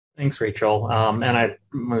Thanks, Rachel. And I'm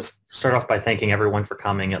going to start off by thanking everyone for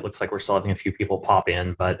coming. It looks like we're still having a few people pop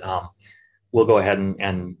in, but we'll go ahead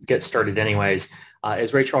and get started anyways.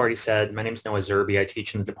 As Rachel already said, my name is Noah Zerby. I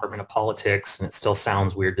teach in the Department of Politics, and it still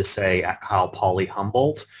sounds weird to say at Cal Poly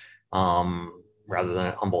Humboldt rather than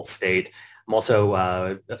at Humboldt State. I'm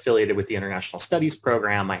also affiliated with the International Studies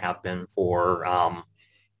program. I have been for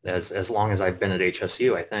as long as I've been at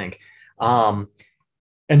HSU, I think.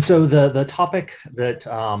 And so the topic that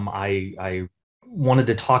I wanted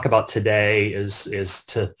to talk about today is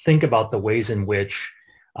to think about the ways in which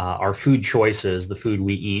our food choices, the food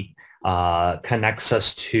we eat, connects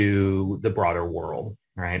us to the broader world,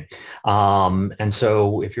 right? And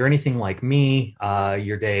so if you're anything like me,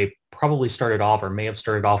 your day probably started off or may have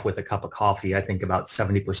started off with a cup of coffee. I think about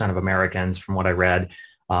 70% of Americans, from what I read,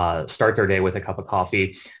 start their day with a cup of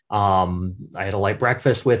coffee. I had a light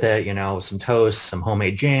breakfast with it, some toast, some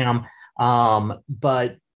homemade jam.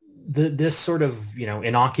 But this sort of,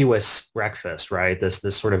 innocuous breakfast, right? This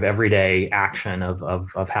sort of everyday action of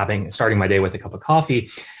starting my day with a cup of coffee,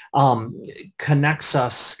 connects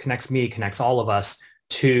all of us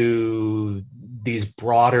to these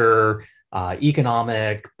broader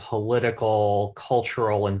economic, political,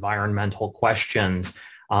 cultural, environmental questions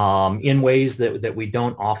in ways that we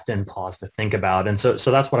don't often pause to think about. And so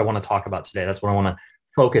that's what I want to talk about today. That's what I want to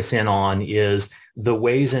focus in on, is the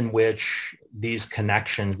ways in which these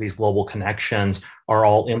connections, these global connections, are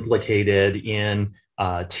all implicated in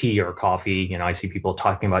tea or coffee. I see people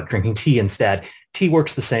talking about drinking tea instead. Tea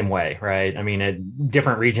works the same way, right? I mean, in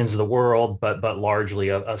different regions of the world, but largely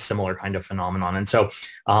a similar kind of phenomenon. And so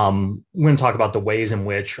we're going to talk about the ways in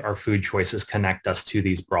which our food choices connect us to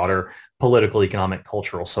these broader political, economic,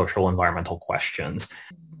 cultural, social, environmental questions.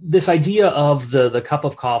 This idea of the cup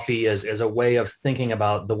of coffee as a way of thinking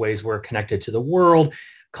about the ways we're connected to the world.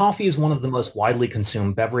 Coffee is one of the most widely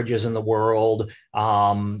consumed beverages in the world.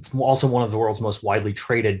 It's also one of the world's most widely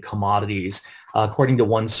traded commodities. According to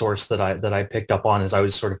one source that I picked up on as I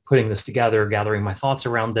was sort of putting this together, gathering my thoughts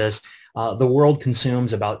around this, the world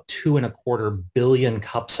consumes about 2.25 billion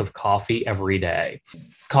cups of coffee every day.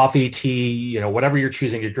 Coffee, tea, whatever you're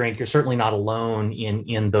choosing to drink, you're certainly not alone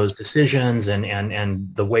in those decisions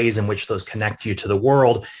and the ways in which those connect you to the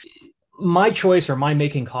world. My choice, or my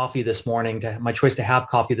making coffee this morning, my choice to have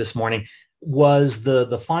coffee this morning, was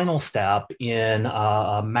the final step in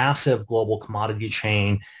a massive global commodity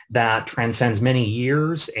chain that transcends many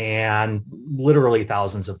years and literally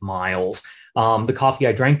thousands of miles. The coffee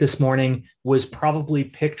I drank this morning was probably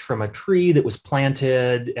picked from a tree that was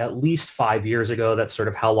planted at least 5 years ago. That's sort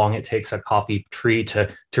of how long it takes a coffee tree to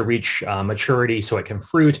reach maturity so it can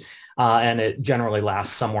fruit. And it generally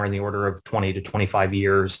lasts somewhere in the order of 20 to 25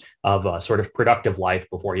 years of sort of productive life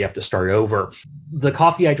before you have to start over. The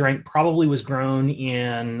coffee I drank probably was grown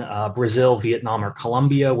in Brazil, Vietnam, or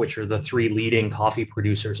Colombia, which are the three leading coffee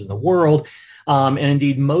producers in the world. And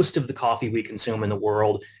indeed, most of the coffee we consume in the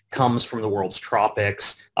world comes from the world's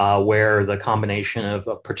tropics, where the combination of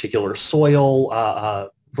particular soil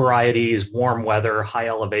varieties, warm weather, high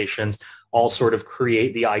elevations, all sort of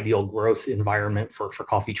create the ideal growth environment for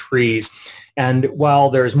coffee trees. And while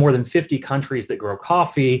there's more than 50 countries that grow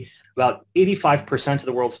coffee, about 85% of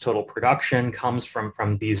the world's total production comes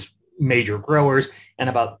from these major growers, and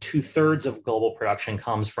about 2/3 of global production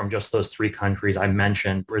comes from just those three countries I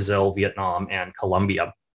mentioned: Brazil, Vietnam, and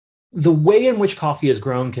Colombia. The way in which coffee is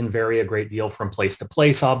grown can vary a great deal from place to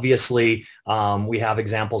place, obviously. We have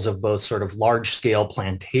examples of both sort of large-scale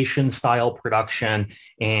plantation-style production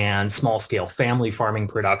and small-scale family farming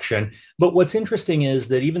production. But what's interesting is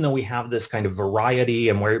that even though we have this kind of variety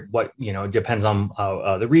and depends on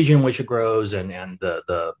the region in which it grows and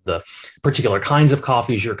the particular kinds of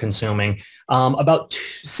coffees you're consuming, about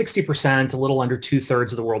 60%, a little under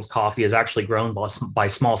 2/3 of the world's coffee is actually grown by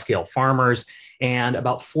small-scale farmers. And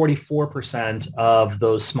about 44% of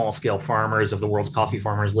those small-scale farmers, of the world's coffee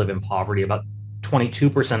farmers, live in poverty. About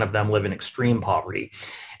 22% of them live in extreme poverty.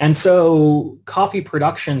 And so coffee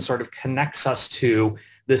production sort of connects us to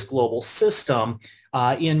this global system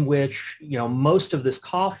in which, most of this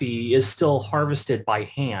coffee is still harvested by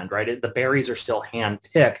hand, right? The berries are still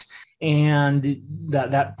hand-picked. And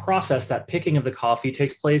that process, that picking of the coffee,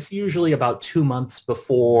 takes place usually about 2 months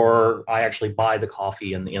before I actually buy the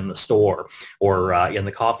coffee in the store or in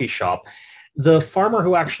the coffee shop. The farmer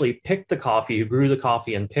who actually picked the coffee, who grew the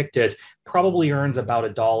coffee and picked it, probably earns about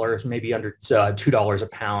 $1, maybe under $2 a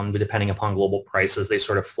pound, depending upon global prices. They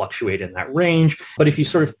sort of fluctuate in that range. But if you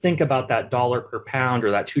sort of think about that dollar per pound or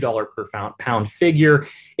that $2 per pound figure,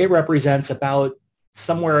 it represents about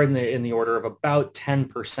somewhere in the order of about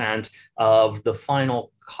 10% of the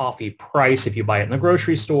final coffee price if you buy it in the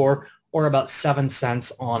grocery store, or about 7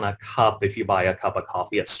 cents on a cup if you buy a cup of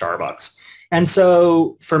coffee at Starbucks. And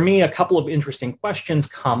so for me, a couple of interesting questions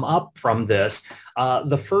come up from this.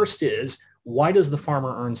 The first is, why does the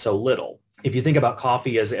farmer earn so little? If you think about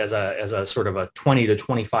coffee as a sort of a 20 to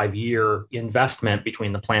 25 year investment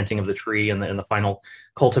between the planting of the tree and the final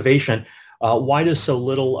cultivation, why does so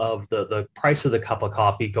little of the price of the cup of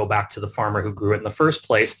coffee go back to the farmer who grew it in the first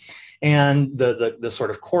place? And the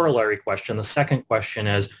sort of corollary question, the second question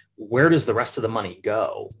is, where does the rest of the money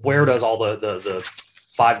go? Where does all the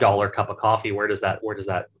 $5 cup of coffee, where does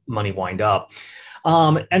that money wind up?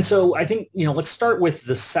 And so I think, let's start with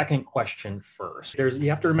the second question first. You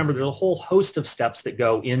have to remember there's a whole host of steps that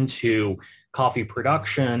go into coffee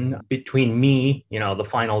production between me, the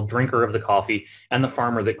final drinker of the coffee, and the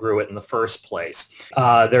farmer that grew it in the first place.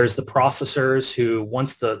 There's the processors who,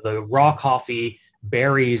 once the raw coffee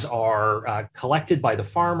berries are collected by the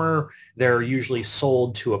farmer, they're usually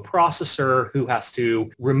sold to a processor who has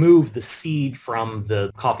to remove the seed from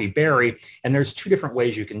the coffee berry. And there's two different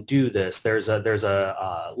ways you can do this. There's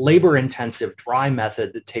a labor-intensive dry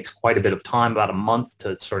method that takes quite a bit of time, about a month,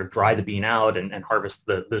 to sort of dry the bean out and harvest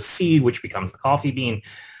the seed, which becomes the coffee bean.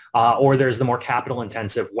 Or there's the more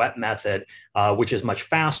capital-intensive wet method, which is much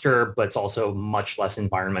faster, but it's also much less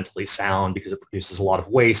environmentally sound because it produces a lot of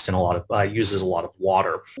waste and uses a lot of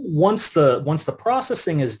water. Once the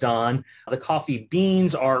processing is done, the coffee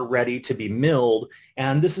beans are ready to be milled,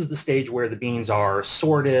 and this is the stage where the beans are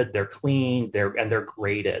sorted, they're cleaned, they're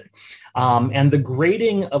graded. And the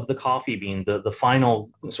grading of the coffee bean, the final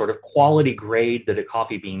sort of quality grade that a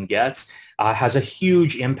coffee bean gets, has a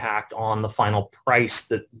huge impact on the final price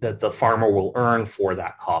that the farmer will earn for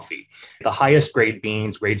that coffee. The highest grade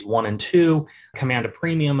beans, grades 1 and 2, command a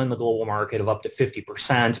premium in the global market of up to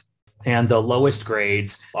 50%, and the lowest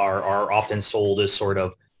grades are often sold as sort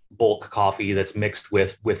of bulk coffee that's mixed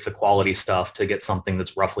with the quality stuff to get something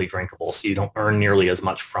that's roughly drinkable, so you don't earn nearly as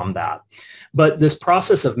much from that. But this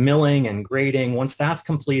process of milling and grading, once that's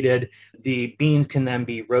completed, the beans can then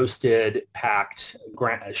be roasted, packed,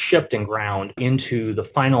 shipped, and ground into the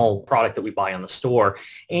final product that we buy in the store.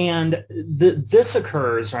 And this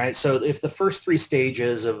occurs, right? So if the first 3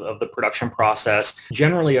 stages of the production process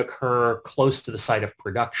generally occur close to the site of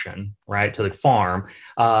production, right, to the farm,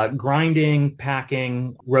 grinding,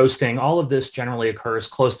 packing, roasting, all of this generally occurs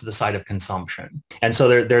close to the site of consumption. And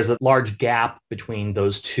so there's a large gap between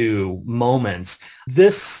those two moments.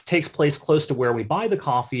 This takes place close to where we buy the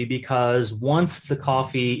coffee because once the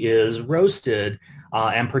coffee is roasted,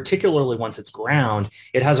 and particularly once it's ground,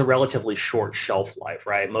 it has a relatively short shelf life,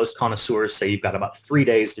 right? Most connoisseurs say you've got about 3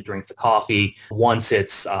 days to drink the coffee once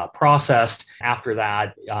it's processed. After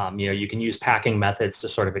that, you can use packing methods to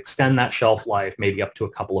sort of extend that shelf life, maybe up to a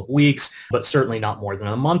couple of weeks, but certainly not more than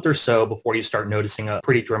a month or so before you start noticing a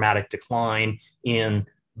pretty dramatic decline in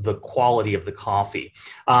the quality of the coffee.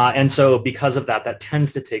 And so because of that, that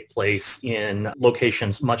tends to take place in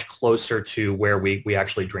locations much closer to where we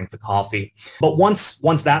actually drink the coffee. But once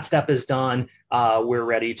that step is done, we're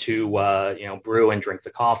ready to brew and drink the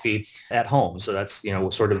coffee at home. So that's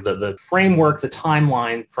sort of the framework, the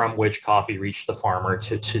timeline from which coffee reached the farmer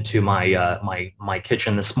to my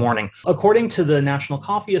kitchen this morning. According to the National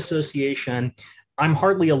Coffee Association, I'm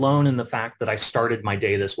hardly alone in the fact that I started my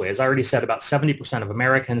day this way. As I already said, about 70% of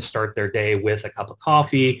Americans start their day with a cup of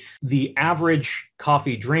coffee. The average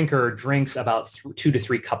coffee drinker drinks about 2 to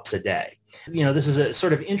 3 cups a day. This is a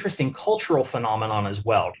sort of interesting cultural phenomenon as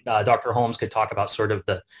well. Dr. Holmes could talk about sort of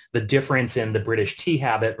the difference in the British tea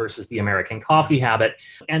habit versus the American coffee habit.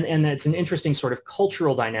 And it's an interesting sort of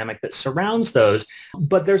cultural dynamic that surrounds those.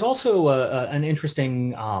 But there's also an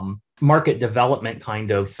interesting market development kind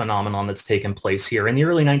of phenomenon that's taken place here. In the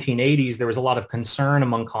early 1980s, there was a lot of concern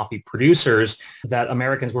among coffee producers that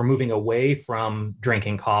Americans were moving away from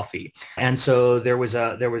drinking coffee. And so there was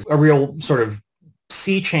a real sort of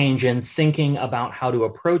sea change in thinking about how to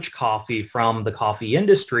approach coffee from the coffee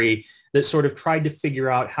industry that sort of tried to figure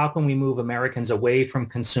out how can we move Americans away from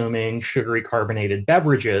consuming sugary carbonated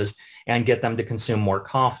beverages and get them to consume more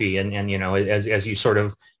coffee. And as you sort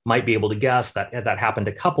of might be able to guess, that happened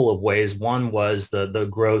a couple of ways. One was the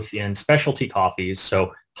growth in specialty coffees,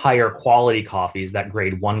 so higher quality coffees, that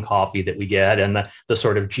grade 1 coffee that we get, and the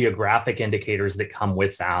sort of geographic indicators that come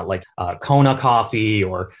with that, like Kona coffee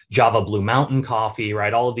or Java Blue Mountain coffee,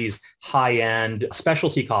 right? All of these high-end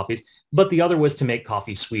specialty coffees. But the other was to make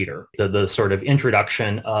coffee sweeter, the sort of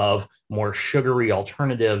introduction of more sugary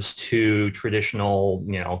alternatives to traditional,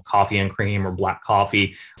 coffee and cream or black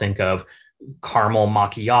coffee. Think of caramel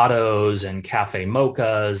macchiatos and cafe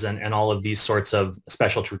mochas and all of these sorts of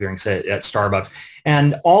specialty drinks at Starbucks.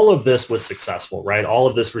 And all of this was successful, right? All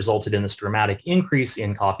of this resulted in this dramatic increase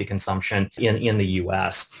in coffee consumption in the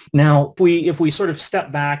US. Now, if we sort of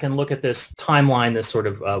step back and look at this timeline, this sort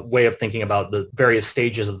of way of thinking about the various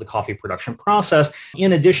stages of the coffee production process,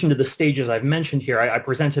 in addition to the stages I've mentioned here, I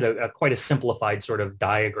presented quite a simplified sort of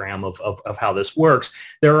diagram of how this works.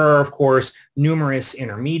 There are, of course, numerous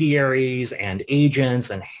intermediaries and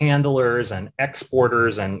agents and handlers and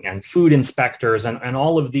exporters and food inspectors and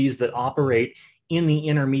all of these that operate in the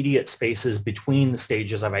intermediate spaces between the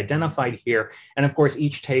stages I've identified here. And of course,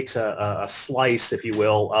 each takes a slice, if you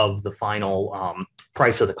will, of the final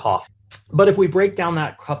price of the coffee. But if we break down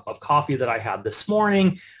that cup of coffee that I had this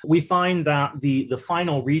morning, we find that the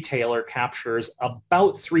final retailer captures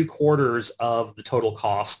about 3/4 of the total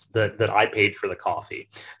cost that I paid for the coffee.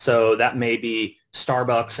 So that may be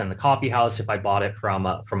Starbucks and the coffee house if I bought it from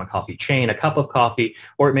a coffee chain, a cup of coffee,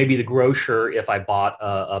 or it may be the grocer if I bought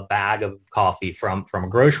a bag of coffee from a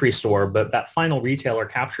grocery store. But that final retailer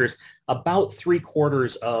captures about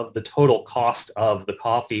 3/4 of the total cost of the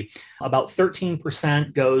coffee. About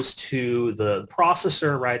 13% goes to the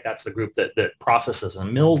processor, right? That's the group that processes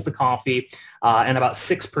and mills the coffee. And about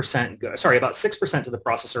 6% to the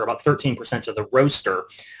processor, about 13% to the roaster.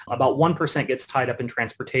 About 1% gets tied up in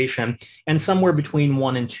transportation, and somewhere between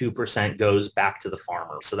 1% and 2% goes back to the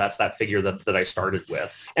farmer. So that's that figure that I started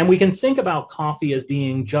with. And we can think about coffee as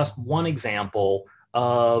being just one example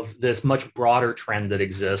of this much broader trend that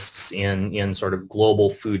exists in sort of global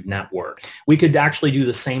food network. We could actually do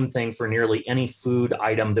the same thing for nearly any food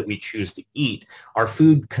item that we choose to eat. Our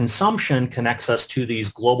food consumption connects us to these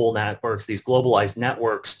global networks, these globalized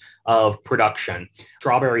networks of production.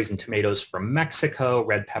 Strawberries and tomatoes from Mexico,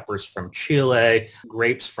 red peppers from Chile,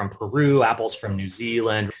 grapes from Peru, apples from New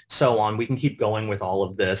Zealand, so on. We can keep going with all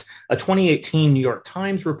of this. A 2018 New York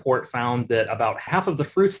Times report found that about half of the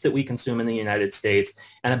fruits that we consume in the United States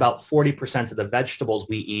and about 40% of the vegetables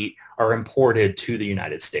we eat are imported to the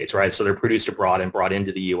United States, right? So they're produced abroad and brought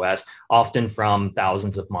into the US, often from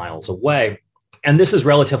thousands of miles away. And this is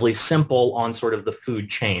relatively simple on sort of the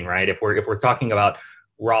food chain, right? If we're talking about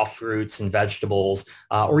raw fruits and vegetables,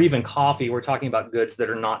 or even coffee, we're talking about goods that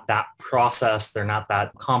are not that processed, they're not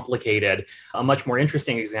that complicated. A much more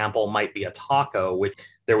interesting example might be a taco, which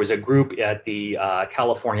there was a group at the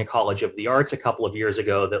California College of the Arts a couple of years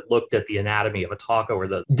ago that looked at the anatomy of a taco, or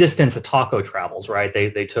the distance a taco travels, right?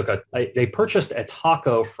 They purchased a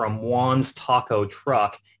taco from Juan's Taco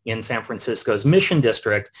Truck in San Francisco's Mission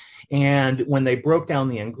District. And when they broke down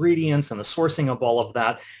the ingredients and the sourcing of all of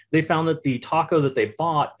that, they found that the taco that they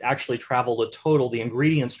bought actually the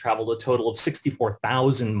ingredients traveled a total of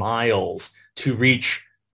 64,000 miles to reach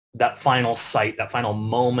that final site, that final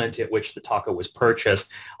moment at which the taco was purchased.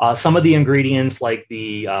 Some of the ingredients like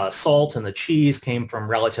the salt and the cheese came from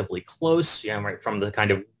relatively close, right from the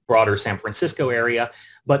kind of broader San Francisco area,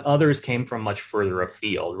 but others came from much further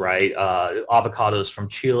afield, right? Avocados from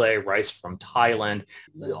Chile, rice from Thailand,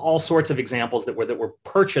 all sorts of examples that were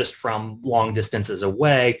purchased from long distances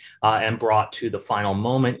away and brought to the final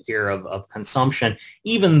moment here of consumption,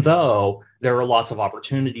 even though there are lots of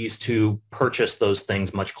opportunities to purchase those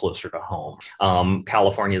things much closer to home.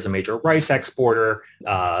 California is a major rice exporter.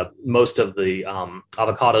 Most of the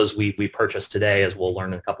avocados we purchase today, as we'll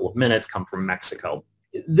learn in a couple of minutes, come from Mexico.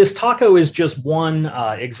 This taco is just one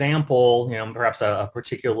example, perhaps a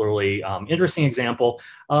particularly interesting example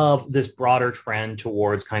of this broader trend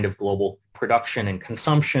towards kind of global production and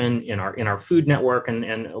consumption in our food network.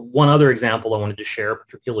 And one other example I wanted to share, a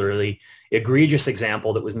particularly egregious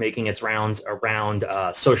example that was making its rounds around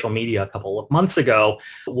social media a couple of months ago,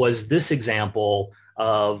 was this example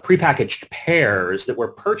of prepackaged pears that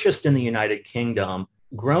were purchased in the United Kingdom,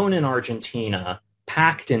 grown in Argentina,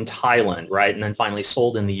 packed in Thailand, right, and then finally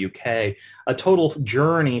sold in the UK, a total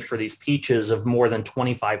journey for these peaches of more than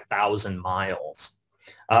 25,000 miles.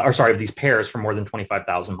 Of these pears for more than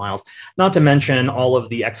 25,000 miles. Not to mention all of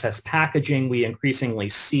the excess packaging we increasingly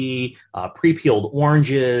see, pre-peeled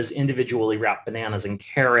oranges, individually wrapped bananas and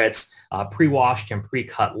carrots, pre-washed and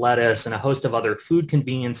pre-cut lettuce, and a host of other food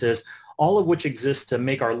conveniences, all of which exist to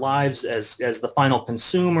make our lives as the final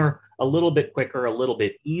consumer a little bit quicker, a little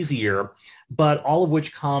bit easier, but all of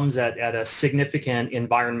which comes at a significant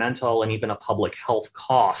environmental and even a public health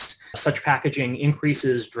cost. Such packaging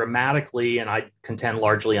increases dramatically, and I contend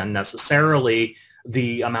largely unnecessarily,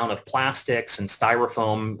 the amount of plastics and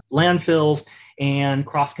styrofoam landfills, and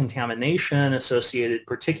cross-contamination associated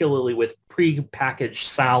particularly with pre-packaged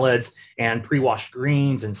salads and pre-washed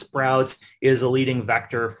greens and sprouts is a leading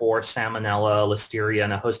vector for Salmonella, Listeria,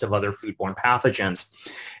 and a host of other foodborne pathogens.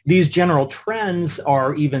 These general trends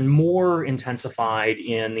are even more intensified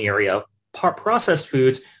in the area of processed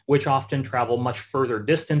foods, which often travel much further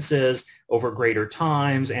distances over greater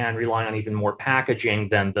times and rely on even more packaging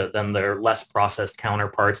than their less processed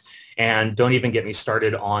counterparts. And don't even get me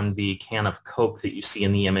started on the can of Coke that you see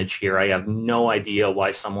in the image here. I have no idea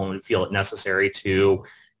why someone would feel it necessary to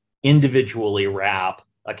individually wrap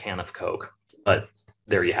a can of Coke, but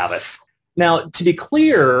there you have it. Now, to be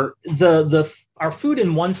clear, our food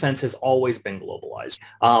in one sense has always been globalized,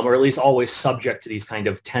 or at least always subject to these kind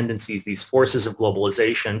of tendencies, these forces of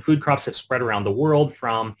globalization. Food crops have spread around the world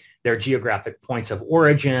from their geographic points of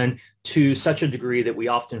origin to such a degree that we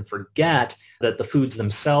often forget that the foods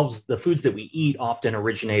themselves, the foods that we eat, often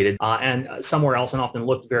originated and somewhere else and often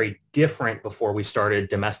looked very different before we started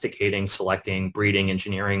domesticating, selecting, breeding,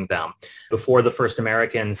 engineering them. Before the first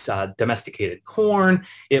Americans domesticated corn,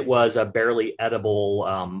 it was a barely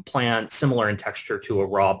edible plant, similar in texture to a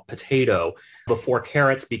raw potato. Before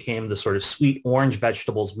carrots became the sort of sweet orange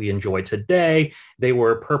vegetables we enjoy today, they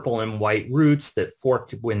were purple and white roots that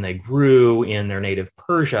forked when they grew in their native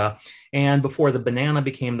Persia. And before the banana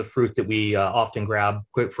became the fruit that we often grab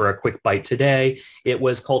for a quick bite today, it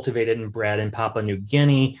was cultivated and bred in Papua New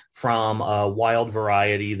Guinea from a wild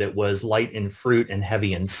variety that was light in fruit and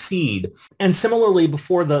heavy in seed. And similarly,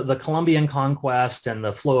 before the Columbian conquest and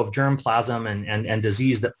the flow of germplasm and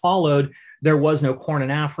disease that followed, there was no corn in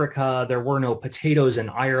Africa, there were no potatoes in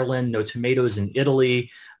Ireland, no tomatoes in Italy.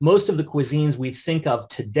 Most of the cuisines we think of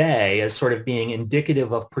today as sort of being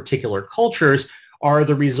indicative of particular cultures are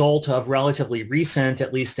the result of relatively recent,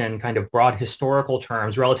 at least in kind of broad historical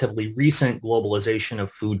terms, relatively recent globalization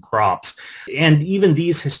of food crops. And even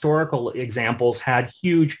these historical examples had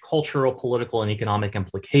huge cultural, political, and economic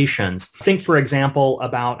implications. Think, for example,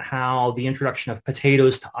 about how the introduction of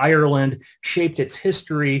potatoes to Ireland shaped its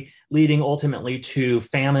history, leading ultimately to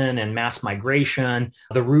famine and mass migration,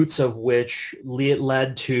 the roots of which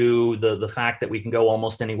led to the fact that we can go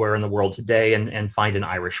almost anywhere in the world today and find an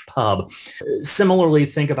Irish pub. Similarly,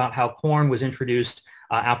 think about how corn was introduced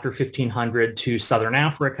after 1500 to southern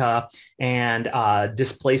Africa and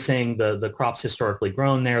displacing the crops historically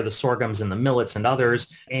grown there, the sorghums and the millets and others,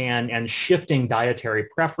 and shifting dietary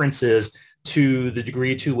preferences to the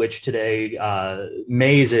degree to which today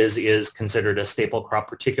maize is considered a staple crop,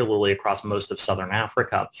 particularly across most of southern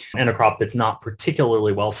Africa, and a crop that's not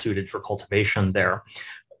particularly well suited for cultivation there.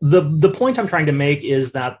 The point I'm trying to make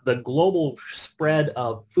is that the global spread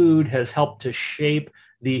of food has helped to shape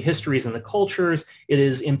the histories and the cultures. It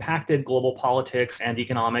has impacted global politics and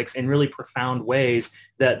economics in really profound ways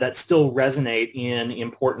that still resonate in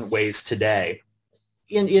important ways today.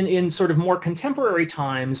 In sort of more contemporary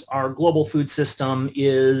times, our global food system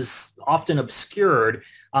is often obscured,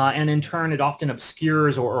 and in turn, it often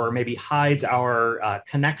obscures or maybe hides our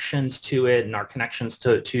connections to it and our connections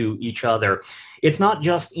to each other. It's not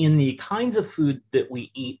just in the kinds of food that we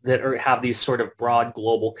eat that have these sort of broad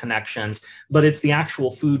global connections, but it's the actual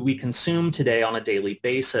food we consume today on a daily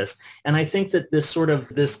basis. And I think that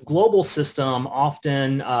this global system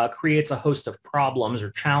often creates a host of problems or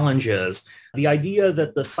challenges. The idea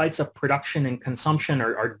that the sites of production and consumption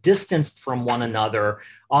are distanced from one another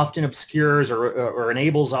often obscures or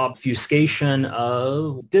enables obfuscation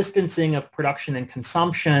of distancing of production and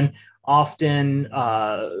consumption, often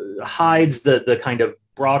hides the kind of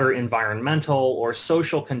broader environmental or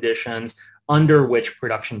social conditions under which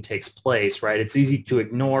production takes place, right? It's easy to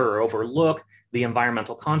ignore or overlook the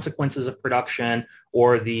environmental consequences of production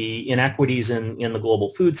or the inequities in the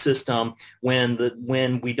global food system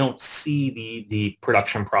when we don't see the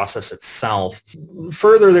production process itself.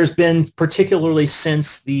 Further, there's been, particularly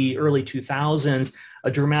since the early 2000s, a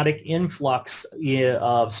dramatic influx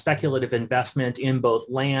of speculative investment in both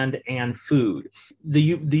land and food. The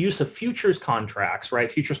use of futures contracts,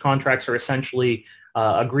 right? Futures contracts are essentially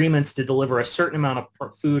agreements to deliver a certain amount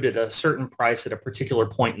of food at a certain price at a particular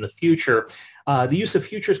point in the future. The use of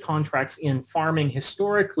futures contracts in farming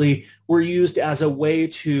historically were used as a way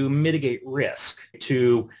to mitigate risk,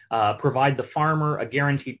 to provide the farmer a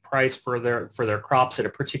guaranteed price for their crops at a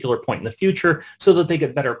particular point in the future so that they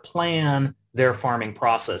could better plan their farming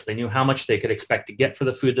process. They knew how much they could expect to get for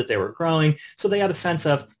the food that they were growing, so they had a sense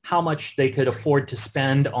of how much they could afford to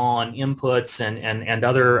spend on inputs and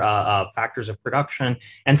other factors of production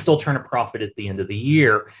and still turn a profit at the end of the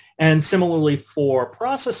year. And similarly for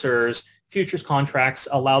processors, futures contracts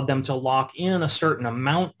allowed them to lock in a certain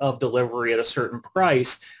amount of delivery at a certain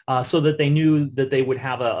price so that they knew that they would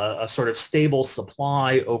have a sort of stable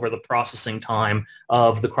supply over the processing time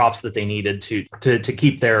of the crops that they needed to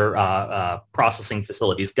keep their processing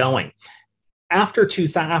facilities going. After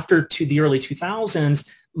the early 2000s,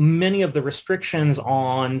 many of the restrictions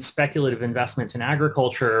on speculative investment in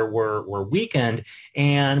agriculture were weakened,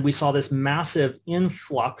 and we saw this massive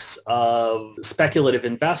influx of speculative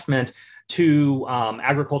investment to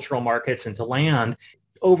agricultural markets and to land,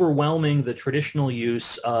 overwhelming the traditional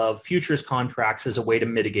use of futures contracts as a way to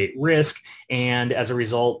mitigate risk, and as a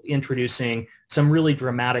result, introducing some really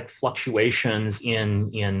dramatic fluctuations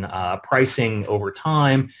in pricing over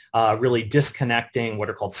time, really disconnecting what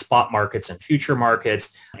are called spot markets and future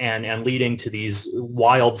markets, and leading to these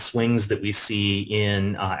wild swings that we see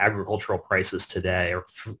in agricultural prices today, or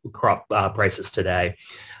crop prices today.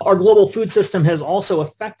 Our global food system has also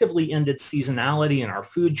effectively ended seasonality in our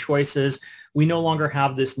food choices. We no longer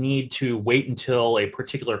have this need to wait until a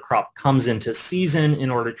particular crop comes into season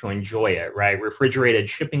in order to enjoy it, right? Refrigerated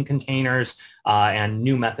shipping containers and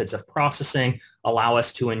new methods of processing allow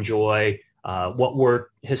us to enjoy what were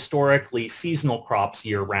historically seasonal crops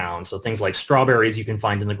year-round. So things like strawberries you can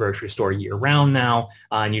find in the grocery store year-round now,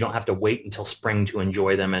 and you don't have to wait until spring to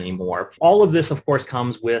enjoy them anymore. All of this, of course,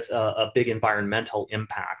 comes with a big environmental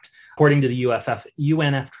impact. According to the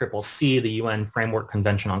UNFCCC, the UN Framework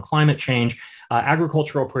Convention on Climate Change,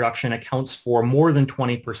 agricultural production accounts for more than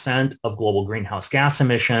 20% of global greenhouse gas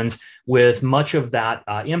emissions, with much of that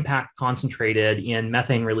impact concentrated in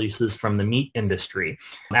methane releases from the meat industry.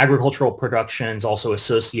 Agricultural production is also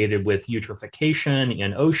associated with eutrophication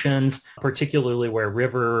in oceans, particularly where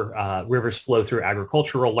rivers flow through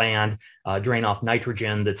agricultural land, drain off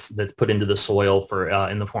nitrogen that's put into the soil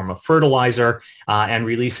in the form of fertilizer, and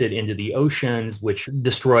release it into the oceans, which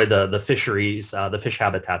destroy the fisheries, the fish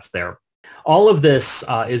habitats there. All of this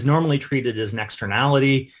is normally treated as an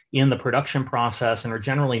externality in the production process and are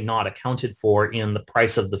generally not accounted for in the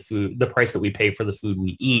price of the food, the price that we pay for the food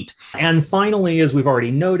we eat. And finally, as we've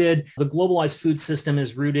already noted, the globalized food system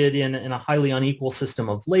is rooted in a highly unequal system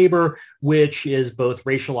of labor, which is both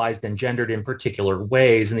racialized and gendered in particular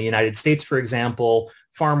ways. In the United States, for example,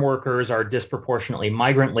 farm workers are disproportionately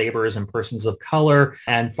migrant laborers and persons of color,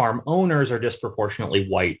 and farm owners are disproportionately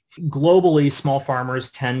white. Globally, small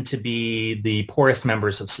farmers tend to be the poorest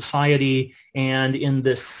members of society, and in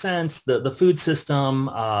this sense, the food system,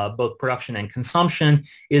 both production and consumption,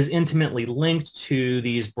 is intimately linked to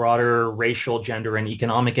these broader racial, gender, and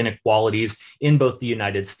economic inequalities in both the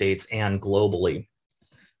United States and globally.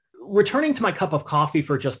 Returning to my cup of coffee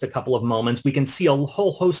for just a couple of moments, we can see a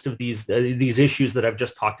whole host of these issues that I've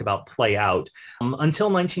just talked about play out. Until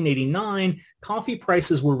 1989, coffee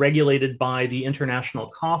prices were regulated by the International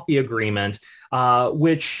Coffee Agreement,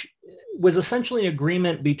 which was essentially an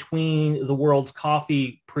agreement between the world's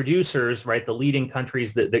coffee producers, right, the leading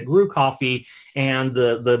countries that grew coffee, and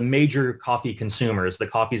the major coffee consumers, the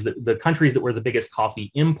countries that were the biggest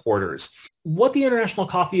coffee importers. What the International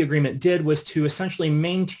Coffee Agreement did was to essentially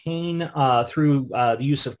maintain, through the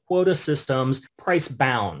use of quota systems, price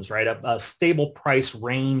bounds, right, a stable price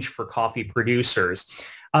range for coffee producers.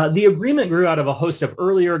 The agreement grew out of a host of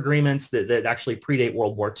earlier agreements that actually predate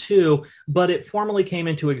World War II, but it formally came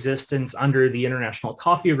into existence under the International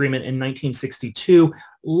Coffee Agreement in 1962,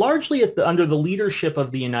 largely under the leadership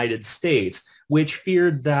of the United States, which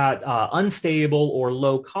feared that unstable or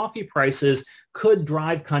low coffee prices could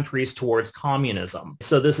drive countries towards communism.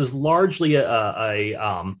 So this is largely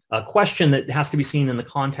a question that has to be seen in the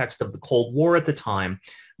context of the Cold War at the time.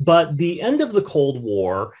 But the end of the Cold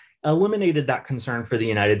War eliminated that concern for the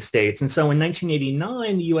United States. And so in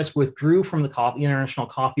 1989, the U.S. withdrew from the International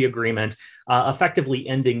Coffee Agreement, effectively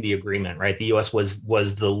ending the agreement, right? The U.S.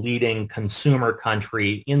 was the leading consumer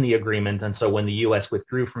country in the agreement. And so when the U.S.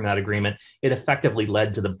 withdrew from that agreement, it effectively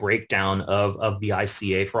led to the breakdown of the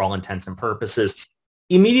ICA for all intents and purposes.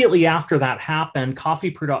 Immediately after that happened,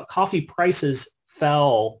 coffee prices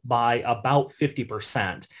fell by about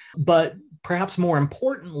 50%. But perhaps more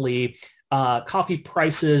importantly, coffee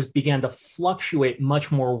prices began to fluctuate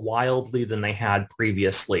much more wildly than they had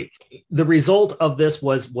previously. The result of this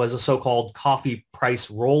was a so-called coffee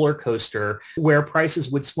price roller coaster where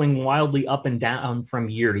prices would swing wildly up and down from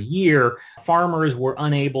year to year. Farmers were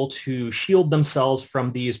unable to shield themselves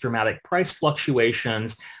from these dramatic price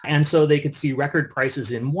fluctuations, and so they could see record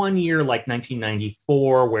prices in one year, like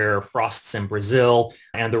 1994, where frosts in Brazil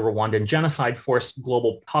and the Rwandan genocide forced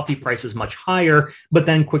global coffee prices much higher, but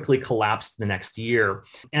then quickly collapsed the next year.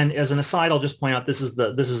 And as an aside, I'll just point out this is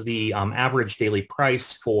the average daily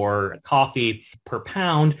price for coffee per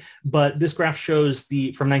pound, but this graph shows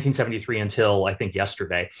from 1973 until I think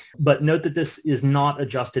yesterday. But note that this is not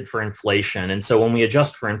adjusted for inflation. And so when we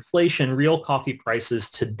adjust for inflation, real coffee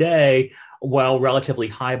prices today, while relatively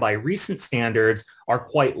high by recent standards, are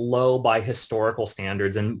quite low by historical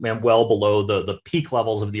standards and well below the peak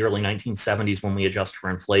levels of the early 1970s when we adjust for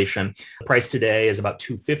inflation. The price today is about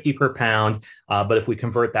 $2.50 per pound, but if we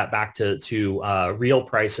convert that back to real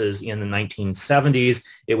prices in the 1970s,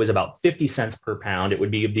 it was about 50 cents per pound. It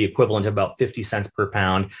would be the equivalent of about 50 cents per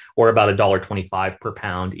pound, or about $1.25 per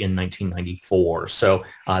pound in 1994. So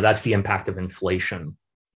that's the impact of inflation.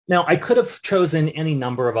 Now, I could have chosen any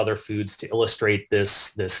number of other foods to illustrate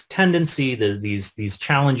this tendency, these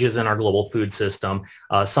challenges in our global food system,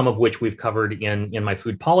 some of which we've covered in my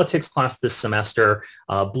food politics class this semester.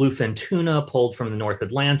 Bluefin tuna pulled from the North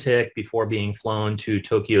Atlantic before being flown to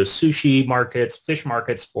Tokyo's sushi markets, fish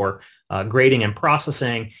markets for grading and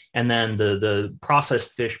processing, and then the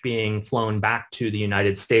processed fish being flown back to the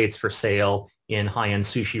United States for sale in high-end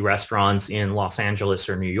sushi restaurants in Los Angeles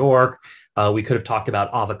or New York. We could have talked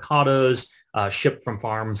about avocados shipped from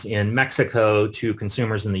farms in Mexico to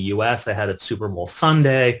consumers in the U.S. ahead of Super Bowl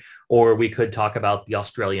Sunday, or we could talk about the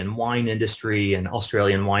Australian wine industry and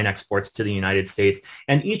Australian wine exports to the United States.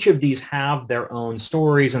 And each of these have their own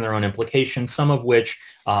stories and their own implications, some of which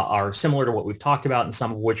are similar to what we've talked about and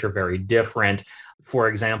some of which are very different. For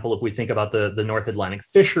example, if we think about the North Atlantic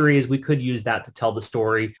fisheries, we could use that to tell the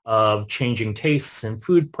story of changing tastes and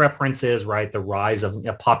food preferences, right? The rise of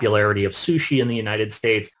popularity of sushi in the United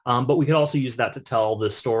States. But we could also use that to tell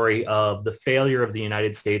the story of the failure of the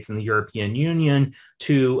United States and the European Union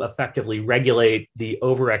to effectively regulate the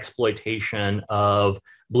overexploitation of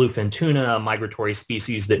bluefin tuna, a migratory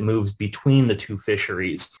species that moves between the two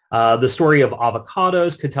fisheries. The story of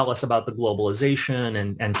avocados could tell us about the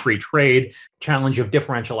globalization and free trade, challenge of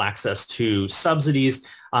differential access to subsidies,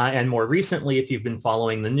 and more recently, if you've been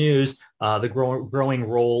following the news, the growing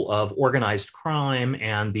role of organized crime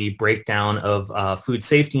and the breakdown of food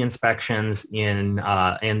safety inspections in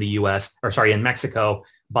Mexico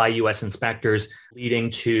by U.S. inspectors, leading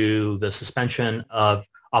to the suspension of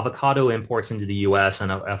avocado imports into the U.S. and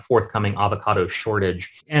a forthcoming avocado shortage.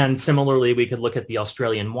 And similarly, we could look at the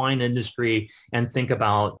Australian wine industry and think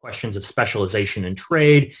about questions of specialization in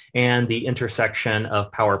trade and the intersection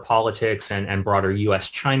of power politics and broader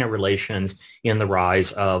U.S.-China relations in the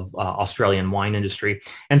rise of Australian wine industry.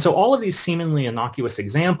 And so all of these seemingly innocuous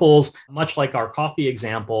examples, much like our coffee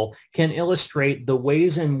example, can illustrate the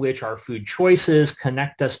ways in which our food choices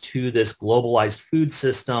connect us to this globalized food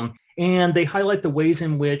system. And they highlight the ways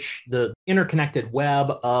in which the interconnected web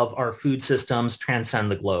of our food systems transcend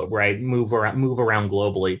the globe, right? Move around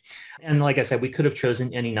globally. And like I said, we could have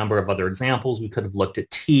chosen any number of other examples. We could have looked at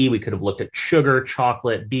tea. We could have looked at sugar,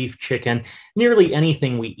 chocolate, beef, chicken. Nearly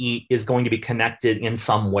anything we eat is going to be connected in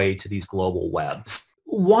some way to these global webs.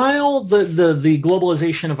 While the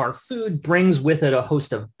globalization of our food brings with it a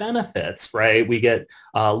host of benefits, right? We get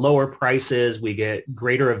lower prices, we get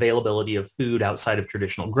greater availability of food outside of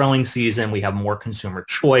traditional growing season, we have more consumer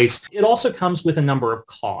choice. It also comes with a number of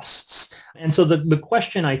costs. And so the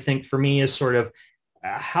question, I think, for me is sort of,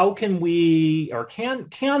 how can we, or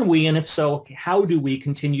can we, and if so, how do we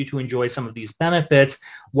continue to enjoy some of these benefits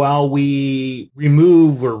while we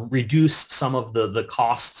remove or reduce some of the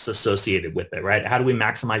costs associated with it, right? How do we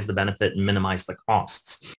maximize the benefit and minimize the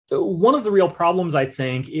costs? So one of the real problems, I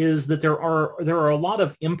think, is that there are a lot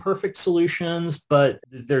of imperfect solutions, but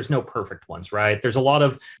there's no perfect ones, right? There's a lot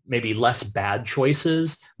of maybe less bad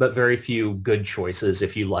choices, but very few good choices,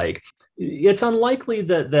 if you like. It's unlikely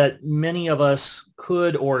that many of us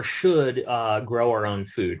could or should grow our own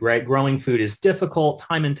food, right? Growing food is difficult,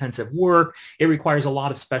 time-intensive work. It requires a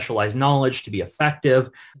lot of specialized knowledge to be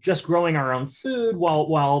effective. Just growing our own food,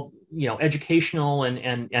 while educational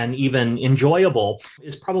and even enjoyable,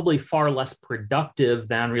 is probably far less productive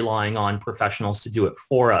than relying on professionals to do it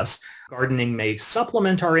for us. Gardening may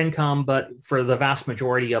supplement our income, but for the vast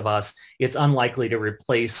majority of us, it's unlikely to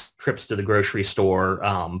replace trips to the grocery store,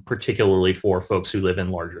 particularly for folks who live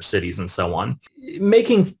in larger cities and so on.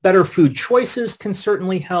 Making better food choices can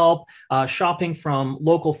certainly help. Shopping from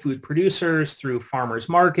local food producers through farmers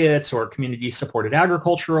markets or community-supported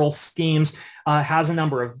agricultural schemes has a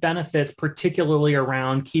number of benefits, particularly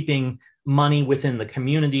around keeping money within the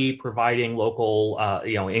community, providing local,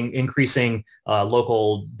 increasing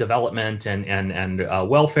local development and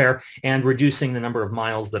welfare, and reducing the number of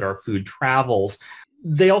miles that our food travels.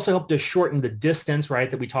 They also help to shorten the distance, right,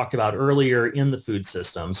 that we talked about earlier in the food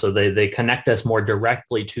system. So they connect us more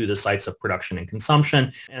directly to the sites of production and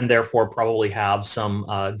consumption, and therefore probably have some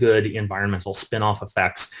good environmental spin-off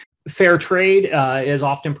effects. Fair trade is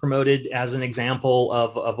often promoted as an example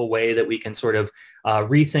of a way that we can sort of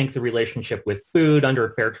rethink the relationship with food. Under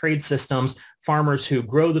fair trade systems, farmers who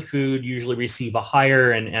grow the food usually receive a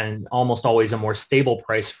higher and almost always a more stable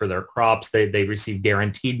price for their crops. They receive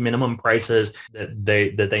guaranteed minimum prices that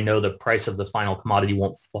they know the price of the final commodity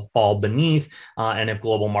won't fall beneath. And if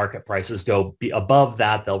global market prices go above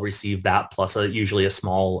that, they'll receive that plus usually a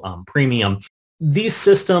small premium. These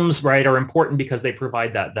systems, right, are important because they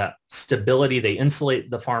provide that stability. They insulate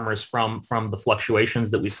the farmers from the fluctuations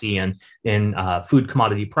that we see in food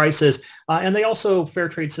commodity prices. And fair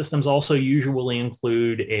trade systems also usually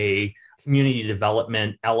include a community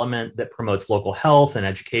development element that promotes local health and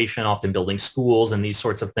education, often building schools and these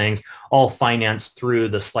sorts of things, all financed through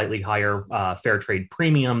the slightly higher fair trade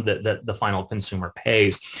premium that the final consumer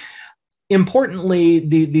pays. Importantly,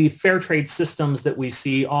 the fair trade systems that we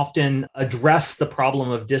see often address the problem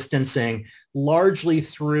of distancing largely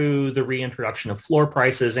through the reintroduction of floor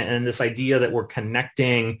prices and this idea that we're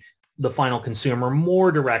connecting the final consumer more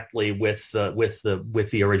directly with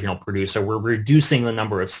the original producer. We're reducing the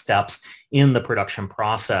number of steps in the production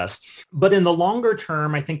process. But in the longer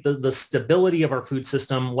term, I think the stability of our food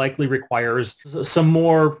system likely requires some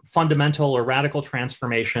more fundamental or radical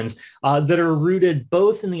transformations that are rooted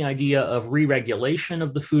both in the idea of re-regulation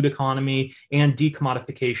of the food economy and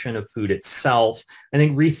decommodification of food itself. I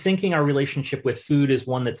think rethinking our relationship with food is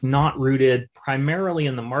one that's not rooted primarily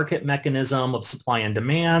in the market mechanism of supply and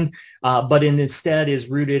demand, but instead is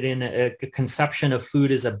rooted in a conception of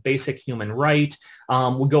food as a basic human right.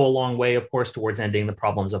 Would go a long way, of course, towards ending the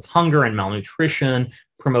problems of hunger and malnutrition,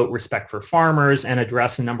 promote respect for farmers, and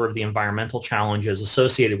address a number of the environmental challenges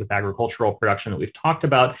associated with agricultural production that we've talked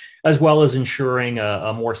about, as well as ensuring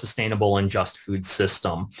a more sustainable and just food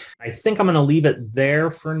system. I think I'm going to leave it there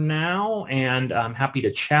for now, and I'm happy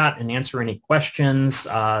to chat and answer any questions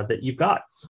that you've got.